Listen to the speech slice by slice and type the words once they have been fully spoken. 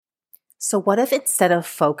So what if instead of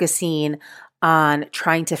focusing on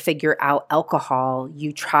trying to figure out alcohol,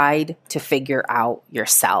 you tried to figure out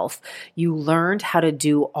yourself? You learned how to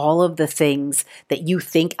do all of the things that you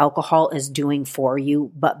think alcohol is doing for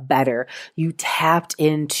you, but better. You tapped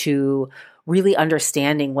into really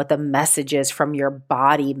understanding what the messages from your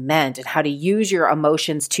body meant and how to use your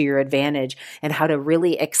emotions to your advantage and how to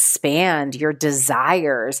really expand your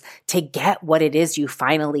desires to get what it is you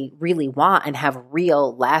finally really want and have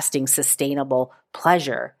real, lasting, sustainable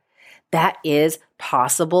pleasure. That is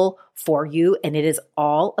possible for you, and it is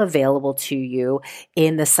all available to you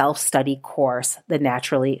in the self-study course, The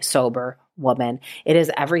Naturally Sober Woman. It is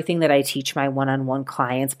everything that I teach my one-on-one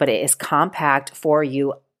clients, but it is compact for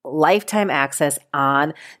you, lifetime access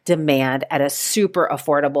on demand at a super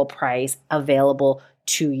affordable price available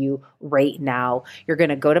to you right now. You're going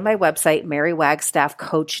to go to my website,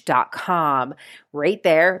 marywagstaffcoach.com. Right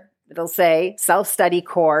there, it'll say self-study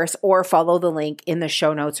course, or follow the link in the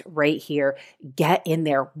show notes right here. Get in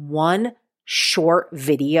there. One short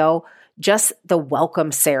video, just the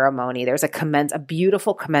welcome ceremony. There's a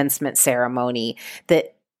beautiful commencement ceremony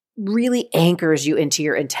that really anchors you into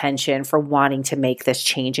your intention for wanting to make this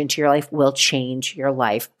change into your life. Will change your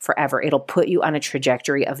life forever. It'll put you on a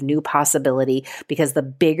trajectory of new possibility, because the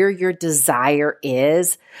bigger your desire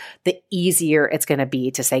is, the easier it's going to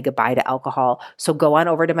be to say goodbye to alcohol. So go on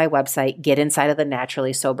over to my website, get inside of the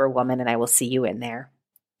Naturally Sober Woman, and I will see you in there.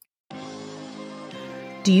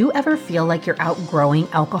 Do you ever feel like you're outgrowing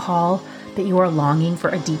alcohol, that you are longing for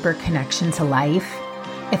a deeper connection to life?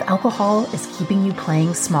 If alcohol is keeping you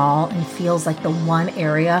playing small and feels like the one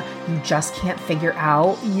area you just can't figure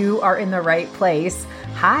out, you are in the right place.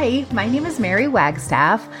 Hi, my name is Mary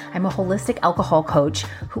Wagstaff. I'm a holistic alcohol coach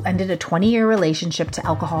who ended a 20-year relationship to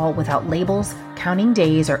alcohol without labels, counting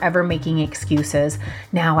days, or ever making excuses.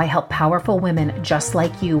 Now I help powerful women just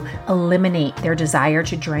like you eliminate their desire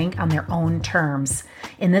to drink on their own terms.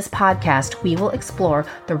 In this podcast, we will explore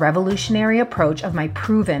the revolutionary approach of my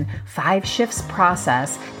proven 5 shifts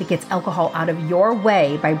process that gets alcohol out of your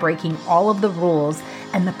way by breaking all of the rules,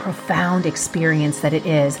 and the profound experience that it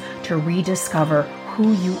is to rediscover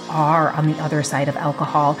who you are on the other side of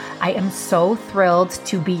alcohol. I am so thrilled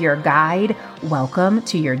to be your guide. Welcome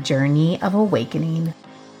to your journey of awakening.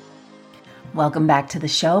 Welcome back to the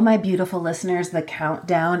show, my beautiful listeners. The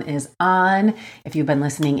countdown is on. If you've been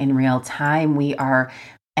listening in real time, we are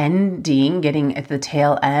getting at the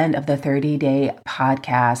tail end of the 30-day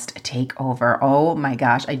podcast takeover. Oh my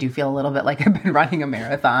gosh, I do feel a little bit like I've been running a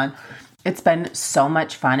marathon. It's been so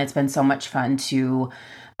much fun. It's been so much fun to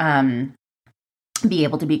be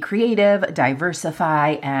able to be creative,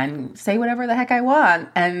 diversify, and say whatever the heck I want,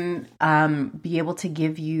 and be able to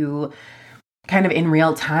give you kind of in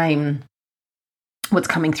real time what's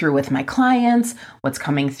coming through with my clients, what's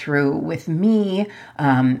coming through with me.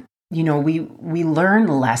 We learn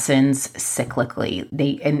lessons cyclically.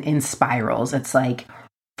 They in spirals. It's like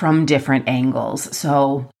from different angles.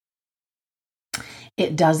 So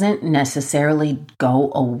it doesn't necessarily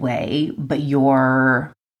go away, but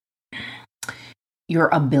your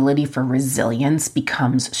ability for resilience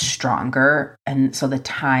becomes stronger. And so the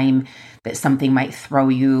time that something might throw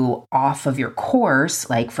you off of your course,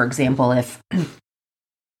 like for example, if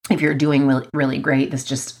you're doing really, really great, this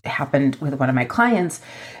just happened with one of my clients,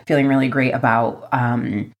 feeling really great about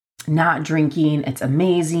not drinking, it's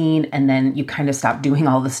amazing. And then you kind of stop doing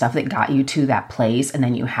all the stuff that got you to that place. And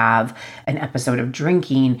then you have an episode of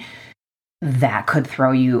drinking that could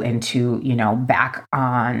throw you into, back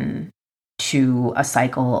on to a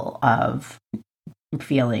cycle of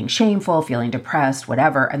feeling shameful, feeling depressed,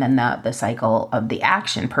 whatever. And then the cycle of the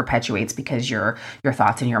action perpetuates because your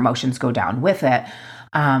thoughts and your emotions go down with it.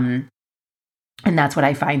 And that's what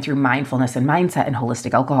I find through mindfulness and mindset and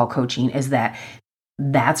holistic alcohol coaching, is that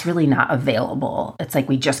that's really not available. It's like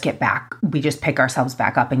we just pick ourselves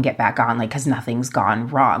back up and get back on, like, because nothing's gone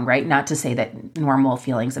wrong, right? Not to say that normal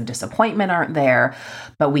feelings of disappointment aren't there,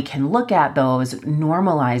 but we can look at those,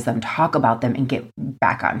 normalize them, talk about them, and get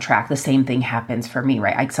back on track. The same thing happens for me,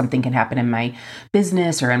 right? Something can happen in my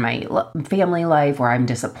business or in my family life where I'm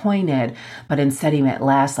disappointed, but instead of it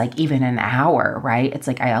lasts like even an hour, right? It's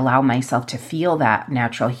like I allow myself to feel that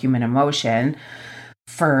natural human emotion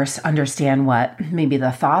first, understand what maybe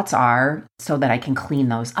the thoughts are so that I can clean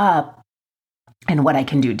those up and what I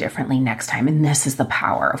can do differently next time. And this is the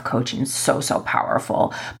power of coaching. So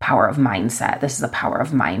powerful. Power of mindset. This is the power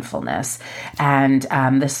of mindfulness. And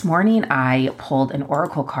this morning I pulled an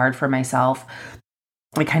oracle card for myself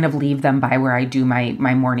I kind of leave them by where I do my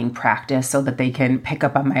morning practice so that they can pick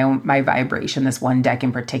up on my vibration. This one deck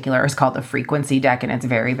in particular is called the frequency deck, and it's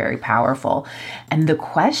very, very powerful. And the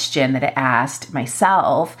question that I asked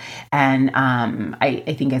myself, and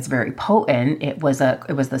I think it's very potent. It was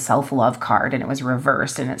the self-love card, and it was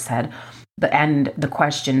reversed, and it said,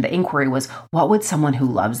 the inquiry was, what would someone who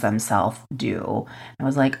loves themselves do? And I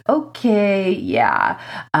was like, okay, yeah.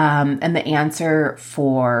 And the answer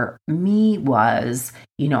for me was,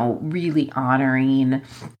 really honoring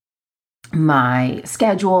my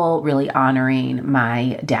schedule, really honoring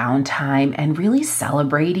my downtime, and really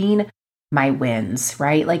celebrating my wins,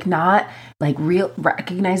 right? Like not like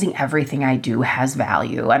recognizing everything I do has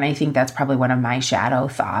value. And I think that's probably one of my shadow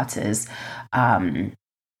thoughts is,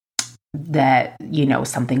 that,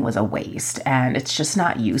 something was a waste and it's just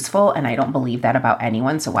not useful. And I don't believe that about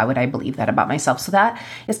anyone. So why would I believe that about myself? So that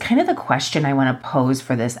is kind of the question I want to pose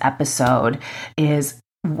for this episode is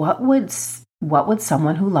what would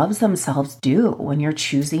someone who loves themselves do when you're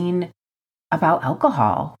choosing about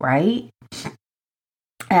alcohol, right?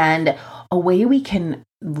 And a way we can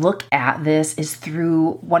look at this is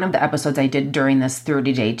through one of the episodes I did during this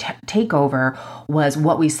 30-day takeover was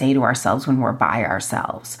what we say to ourselves when we're by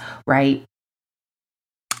ourselves, right?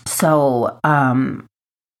 So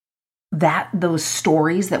those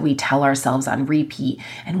stories that we tell ourselves on repeat.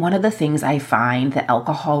 And one of the things I find that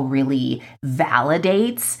alcohol really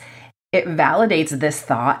validates, it validates this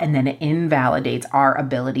thought and then it invalidates our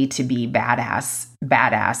ability to be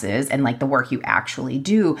badasses and like the work you actually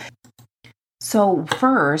do. So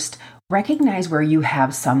first, recognize where you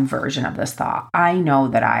have some version of this thought. I know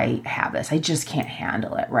that I have this. I just can't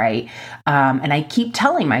handle it, right? And I keep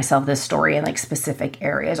telling myself this story in like specific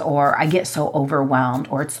areas, or I get so overwhelmed,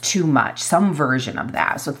 or it's too much, some version of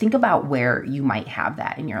that. So think about where you might have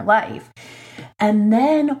that in your life. And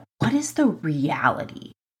then what is the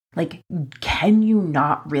reality? Like, can you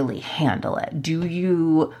not really handle it? Do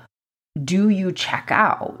you check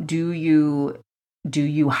out? Do you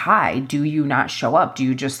hide? Do you not show up? Do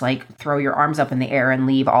you just like throw your arms up in the air and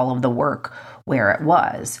leave all of the work where it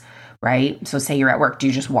was, right? So say you're at work, do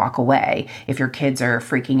you just walk away? If your kids are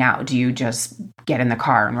freaking out, do you just get in the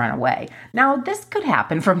car and run away? Now, this could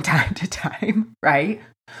happen from time to time, right?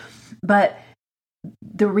 But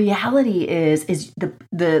the reality is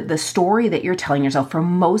the story that you're telling yourself, for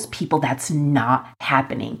most people, that's not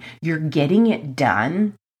happening. You're getting it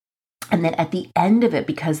done. And then at the end of it,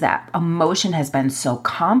 because that emotion has been so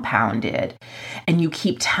compounded and you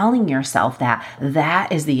keep telling yourself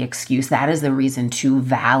that is the excuse, that is the reason to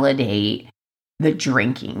validate the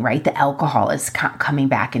drinking, right? The alcohol is coming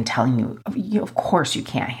back and telling you, of course you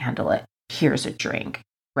can't handle it. Here's a drink,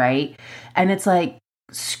 right? And it's like,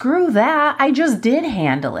 screw that. I just did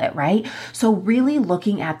handle it, right? So really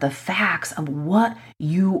looking at the facts of what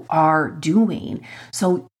you are doing.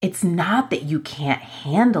 So it's not that you can't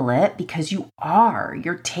handle it, because you are.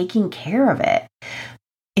 You're taking care of it.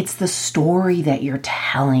 It's the story that you're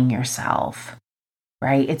telling yourself,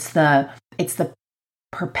 right? It's the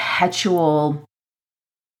perpetual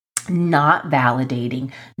not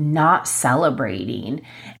validating, not celebrating.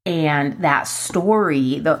 And that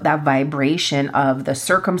story, that vibration of the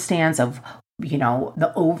circumstance of,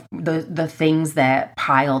 the things that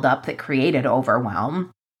piled up that created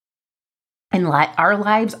overwhelm. And our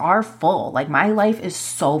lives are full. Like my life is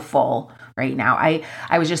so full right now.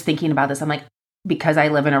 I was just thinking about this. I'm like, because I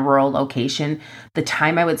live in a rural location, the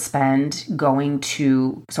time I would spend going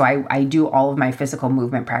to, so I do all of my physical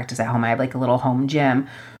movement practice at home. I have like a little home gym.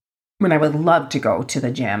 When I would love to go to the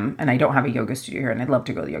gym, and I don't have a yoga studio here, and I'd love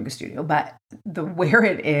to go to the yoga studio, but where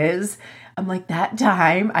it is, I'm like, that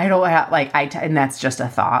time, I don't have, and that's just a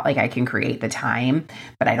thought, like I can create the time,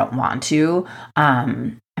 but I don't want to.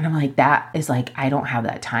 And I'm like, that is like, I don't have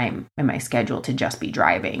that time in my schedule to just be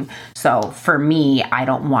driving. So for me, I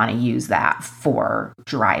don't want to use that for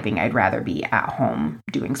driving. I'd rather be at home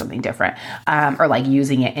doing something different, or like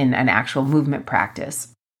using it in an actual movement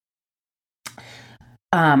practice.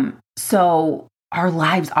 So our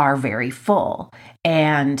lives are very full,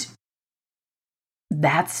 and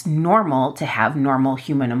that's normal to have normal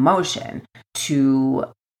human emotion. To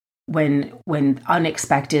when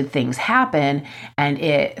unexpected things happen and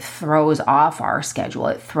it throws off our schedule,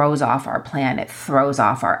 it throws off our plan, it throws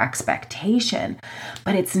off our expectation.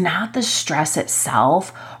 But it's not the stress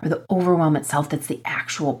itself or the overwhelm itself that's the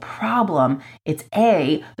actual problem. It's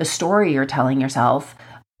the story you're telling yourself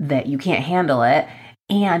that you can't handle it,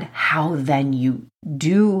 and how then you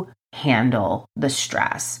do handle the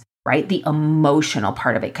stress, right? The emotional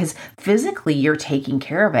part of it, because physically you're taking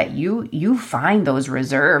care of it. You find those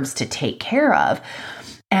reserves to take care of.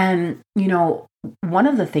 And, one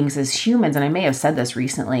of the things as humans, and I may have said this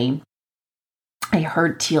recently, I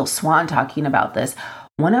heard Teal Swan talking about this.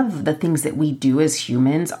 One of the things that we do as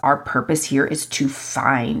humans, our purpose here is to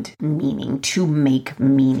find meaning, to make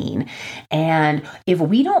meaning. And if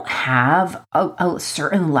we don't have a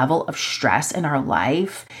certain level of stress in our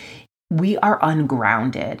life, we are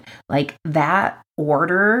ungrounded. Like that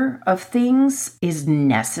order of things is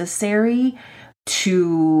necessary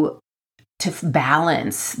to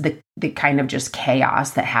balance the kind of just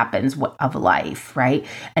chaos that happens of life, right?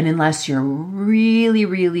 And unless you're really,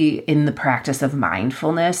 really in the practice of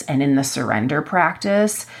mindfulness and in the surrender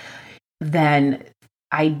practice, then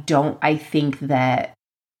I think that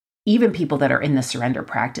even people that are in the surrender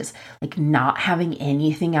practice, like not having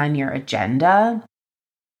anything on your agenda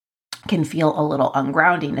can feel a little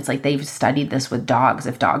ungrounding. It's like they've studied this with dogs.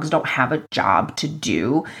 If dogs don't have a job to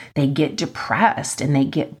do, they get depressed and they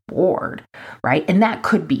get bored, right? And that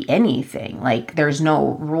could be anything. Like there's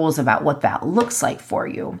no rules about what that looks like for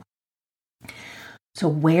you. So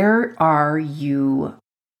where are you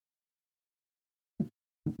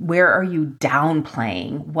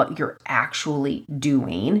downplaying what you're actually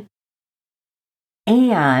doing?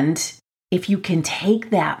 And if you can take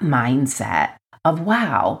that mindset of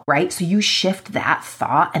wow, right? So you shift that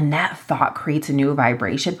thought and that thought creates a new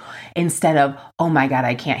vibration instead of, oh my God,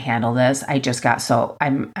 I can't handle this. I just got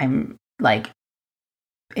I'm like,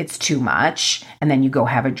 it's too much. And then you go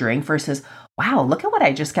have a drink versus, wow, look at what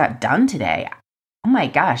I just got done today. Oh my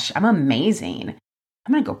gosh, I'm amazing.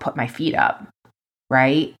 I'm going to go put my feet up,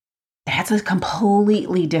 right? That's a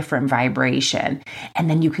completely different vibration. And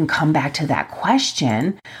then you can come back to that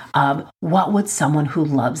question of what would someone who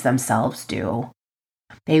loves themselves do?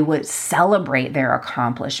 They would celebrate their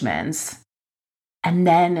accomplishments. And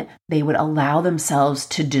then they would allow themselves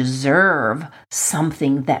to deserve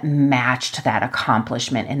something that matched that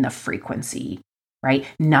accomplishment in the frequency, right?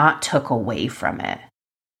 Not took away from it.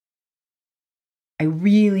 I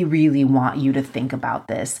really, really want you to think about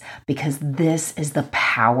this because this is the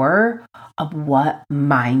power of what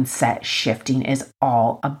mindset shifting is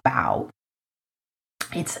all about.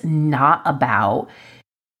 It's not about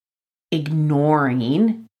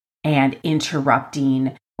ignoring and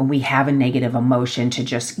interrupting when we have a negative emotion to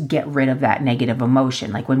just get rid of that negative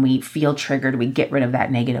emotion. Like when we feel triggered, we get rid of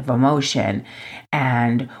that negative emotion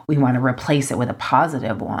and we want to replace it with a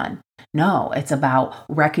positive one. No, it's about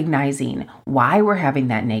recognizing why we're having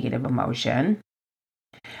that negative emotion,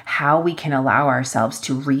 how we can allow ourselves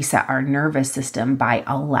to reset our nervous system by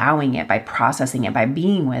allowing it, by processing it, by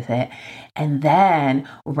being with it, and then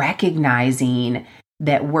recognizing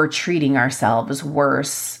that we're treating ourselves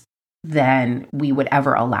worse than we would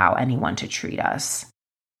ever allow anyone to treat us.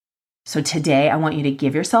 So today, I want you to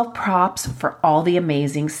give yourself props for all the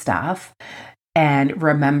amazing stuff. And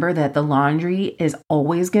remember that the laundry is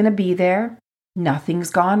always going to be there. Nothing's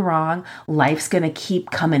gone wrong. Life's going to keep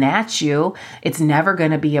coming at you. It's never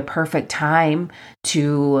going to be a perfect time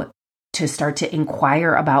to start to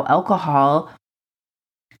inquire about alcohol,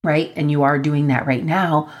 right? And you are doing that right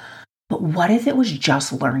now. But what if it was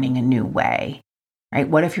just learning a new way, right?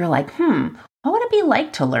 What if you're like, what would it be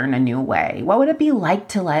like to learn a new way? What would it be like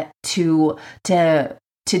to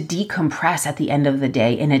decompress at the end of the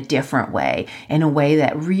day in a different way, in a way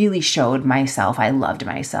that really showed myself I loved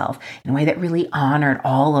myself, in a way that really honored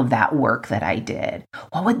all of that work that I did?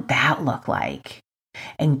 What would that look like?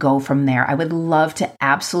 And go from there. I would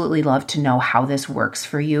absolutely love to know how this works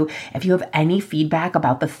for you. If you have any feedback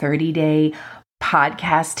about the 30-day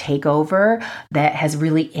podcast takeover that has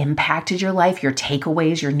really impacted your life, your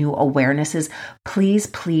takeaways, your new awarenesses, please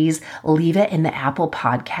leave it in the Apple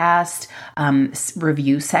Podcast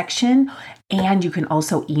review section. And you can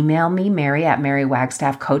also email me,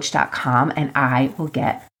 Mary@marywagstaffcoach.com, and I will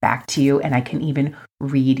get back to you. And I can even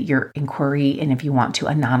read your inquiry. And if you want to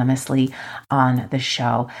anonymously on the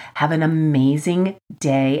show, have an amazing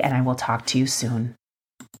day. And I will talk to you soon.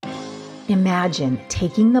 Imagine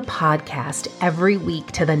taking the podcast every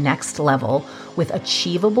week to the next level with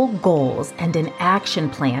achievable goals and an action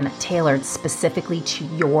plan tailored specifically to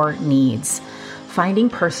your needs. Finding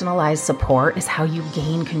personalized support is how you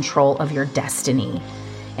gain control of your destiny.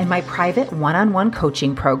 In my private one-on-one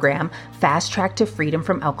coaching program, Fast Track to Freedom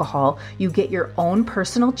from Alcohol, you get your own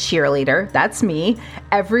personal cheerleader, that's me,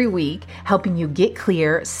 every week, helping you get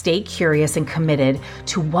clear, stay curious, and committed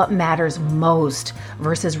to what matters most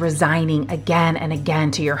versus resigning again and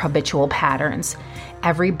again to your habitual patterns.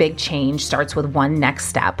 Every big change starts with one next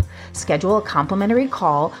step. Schedule a complimentary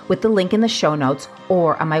call with the link in the show notes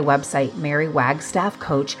or on my website,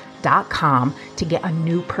 marywagstaffcoach.com, to get a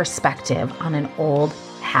new perspective on an old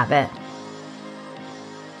habit.